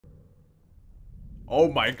Oh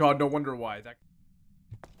my god, no wonder why.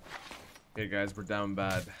 Okay guys, we're down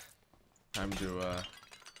bad. Time to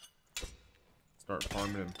start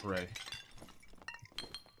farming and pray.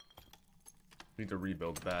 Need to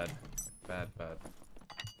rebuild bad. Bad.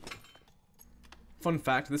 Fun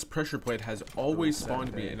fact, this pressure plate has always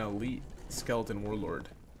spawned me an elite skeleton warlord.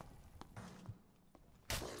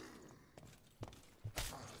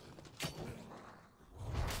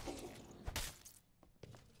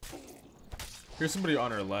 Here's somebody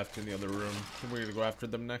on our left in the other room. We're gonna go after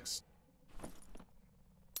them next.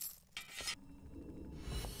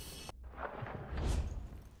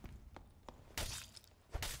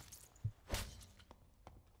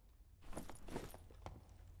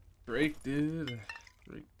 Drake did.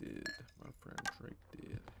 My friend Drake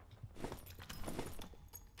did.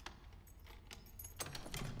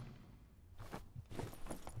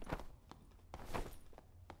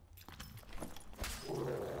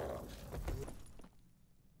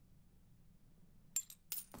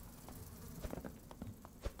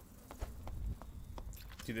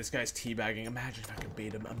 Dude, this guy's teabagging. Imagine if I could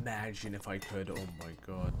bait him. Imagine if I could. Oh my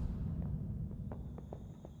god.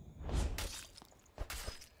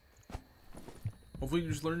 Hopefully you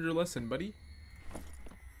just learned your lesson, buddy.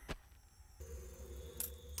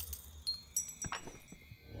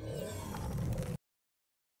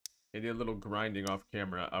 I did a little grinding off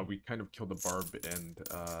camera. We kind of killed a barb and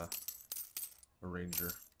a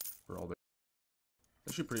ranger for all the.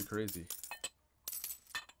 Actually pretty crazy.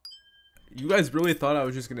 You guys really thought I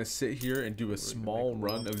was just gonna sit here and do a small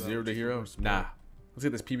run of 0 to hero? Nah. Let's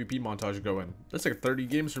get this PvP montage going. That's like 30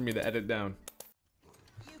 games for me to edit down.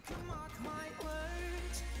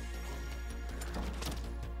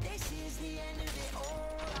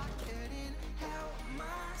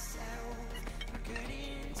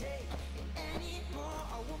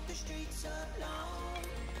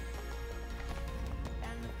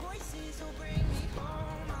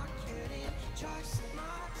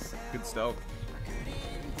 Good stealth.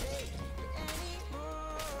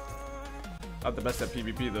 Not the best at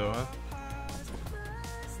PvP though, huh?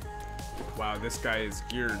 Wow, this guy is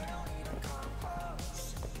geared.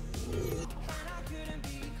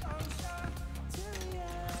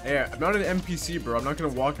 Hey, I'm not an NPC, bro. I'm not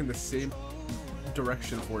gonna walk in the same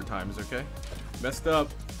direction 4 times, okay? Messed up.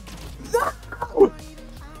 No!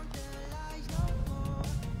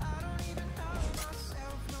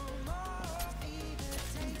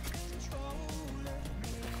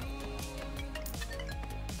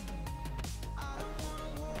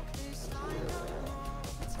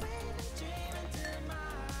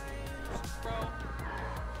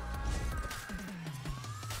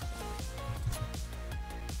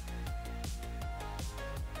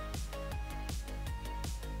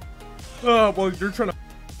 Well, you're trying to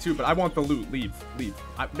too, but I want the loot. Leave.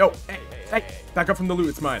 No. Hey. Back up from the loot.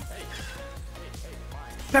 It's mine.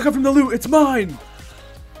 Back up from the loot. It's mine.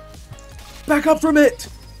 Back up from it.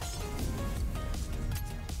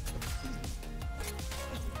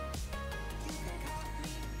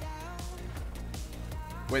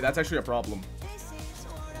 Wait, that's actually a problem.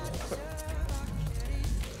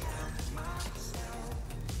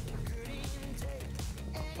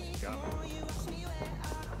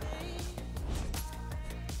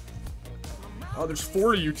 Oh, there's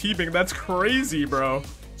 4 of you teaming. That's crazy, bro.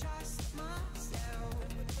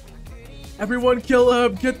 Everyone kill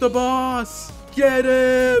him. Get the boss. Get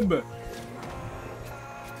him.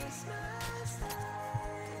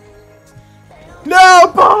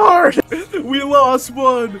 No, Bard! We lost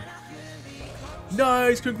one.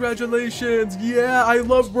 Nice. Congratulations. Yeah, I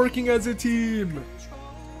love working as a team.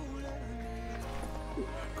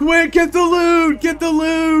 Quick, get the loot. Get the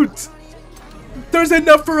loot. There's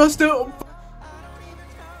enough for us to...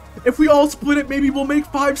 If we all split it, maybe we'll make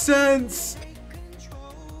 5 cents.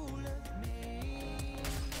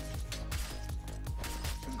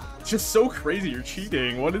 It's just so crazy. You're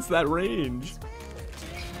cheating. What is that range?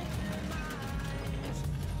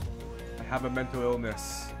 I have a mental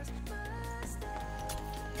illness.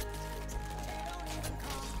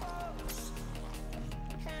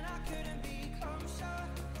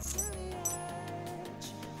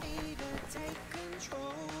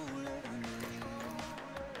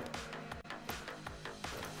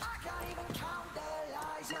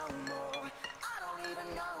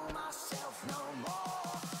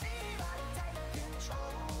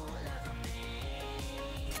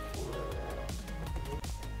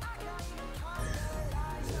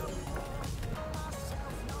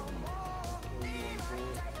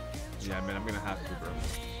 Yeah, man, I'm gonna have to, bro.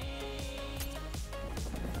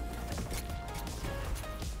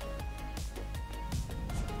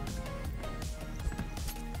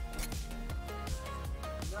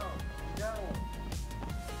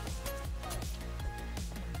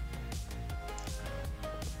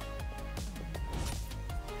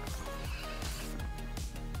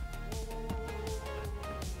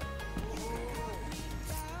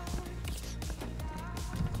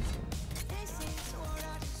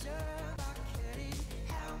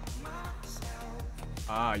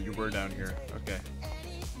 Ah, you were down here. Okay.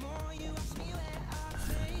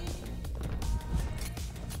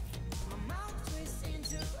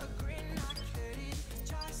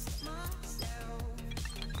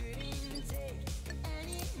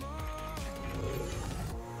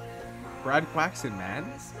 Brad Quaxon,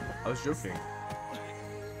 man. I was joking.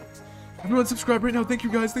 Everyone subscribe right now. Thank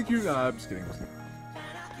you, guys. Thank you. I'm just kidding.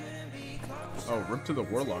 Oh, rip to the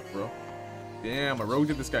Warlock, bro. Damn, a rogue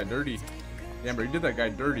did this guy dirty. Damn, bro, you did that guy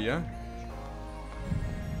dirty, huh?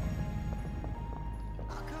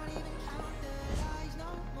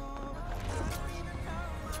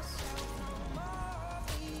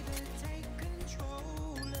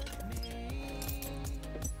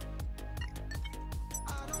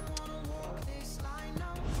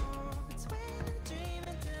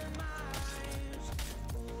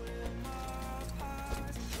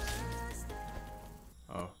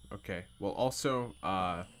 Okay, well also,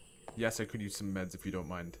 yes, I could use some meds if you don't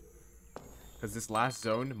mind. Because this last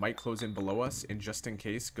zone might close in below us, and just in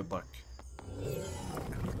case, good luck.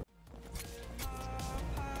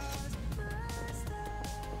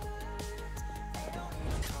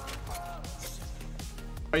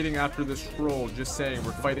 Fighting after this troll, just saying,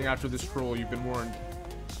 we're fighting after this troll, you've been warned.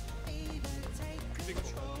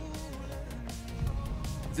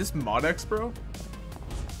 Is this Modex, bro?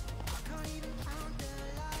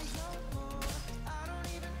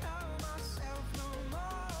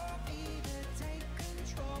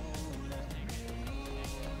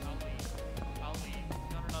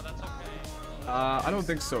 I don't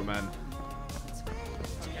think so, man.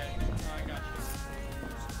 Okay, I got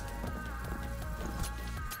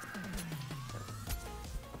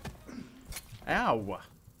you. Ow!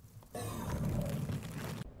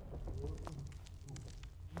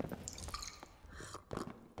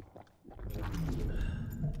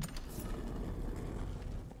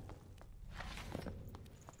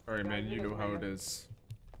 Alright, man, you know how it is.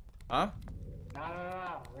 Huh?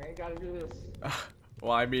 Nah, we ain't gotta do this.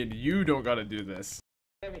 Well, I mean, you don't gotta do this.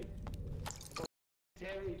 Tammy.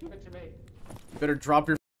 Tammy, give it to me. Better drop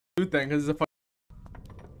your loot then, because it's a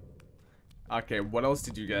Okay, what else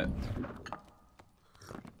did you get?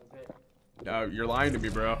 That's it. You're lying to me,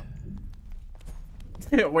 bro.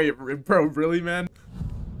 Wait, bro, really, man?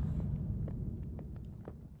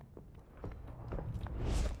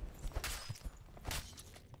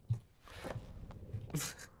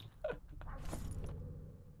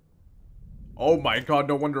 Oh my god,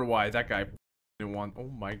 no wonder why. That guy didn't want. Oh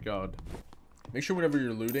my god. Make sure whenever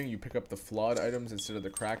you're looting, you pick up the flawed items instead of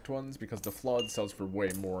the cracked ones, because the flawed sells for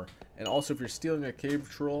way more. And also, if you're stealing a cave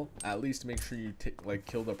troll, at least make sure you like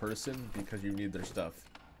kill the person because you need their stuff.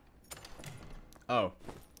 Oh,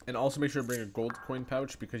 and also make sure to bring a gold coin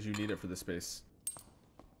pouch because you need it for the space.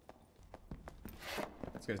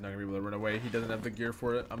 This guy's not gonna be able to run away. He doesn't have the gear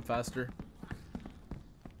for it. I'm faster.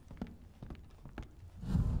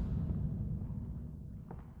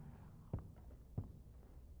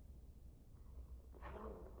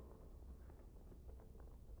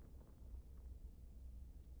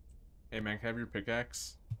 Hey man, can I have your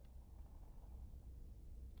pickaxe?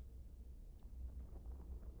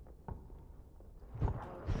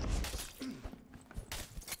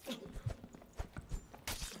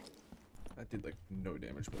 That did like no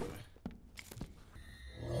damage, by the way.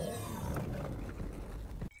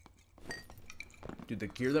 Dude, the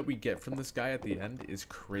gear that we get from this guy at the end is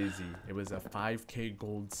crazy. It was a 5k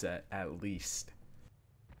gold set at least.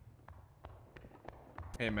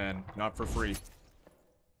 Hey man, not for free.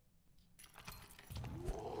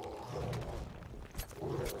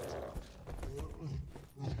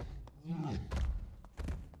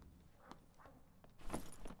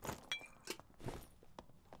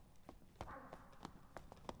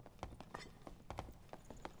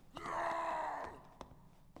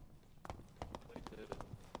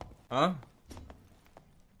 Huh? I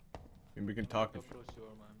mean, we can talk.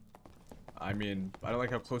 I mean, I don't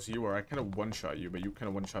like how close you are. I kind of one-shot you, but you kind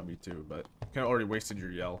of one-shot me too. But you kind of already wasted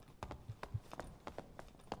your yell.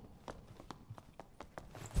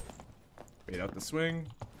 Bait out the swing.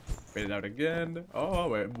 Bait it out again. Oh,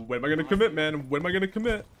 wait. When am I gonna commit, man? When am I gonna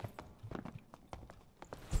commit?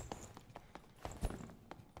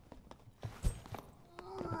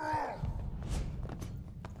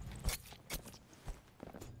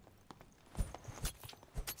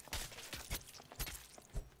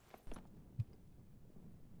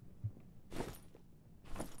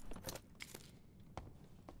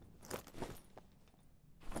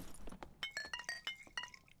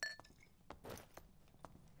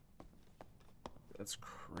 That's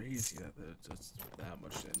crazy that it's that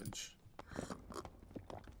much damage.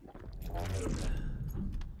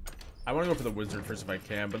 I want to go for the wizard first if I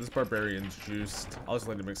can, but this barbarian's juiced. I'll just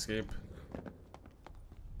let him escape.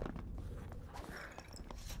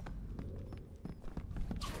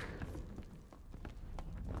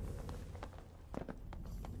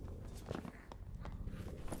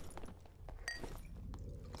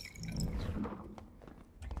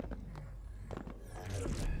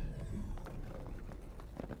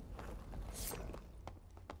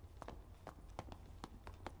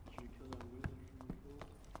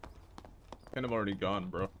 Kind of already gone,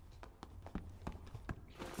 bro.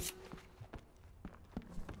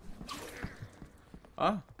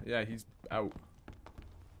 Ah, yeah, he's out.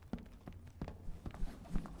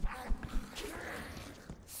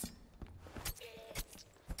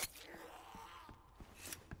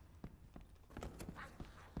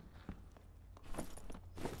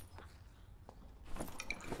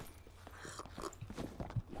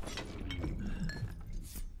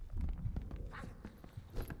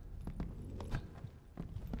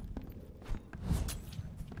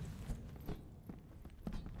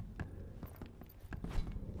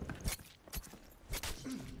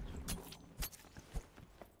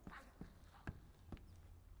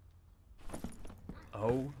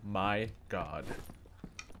 Oh my god.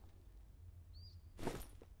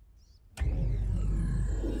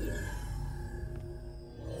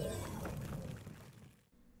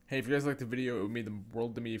 Hey, if you guys liked the video, it would mean the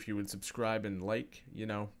world to me if you would subscribe and like, you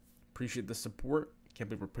know, appreciate the support. Can't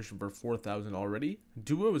believe we're pushing for 4,000 already.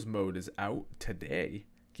 Duos mode is out today.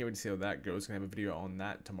 Can't wait to see how that goes. Gonna have a video on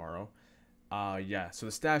that tomorrow. Yeah, so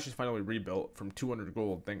the stash is finally rebuilt from 200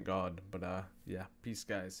 gold, thank God. But yeah, peace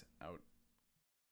guys, out.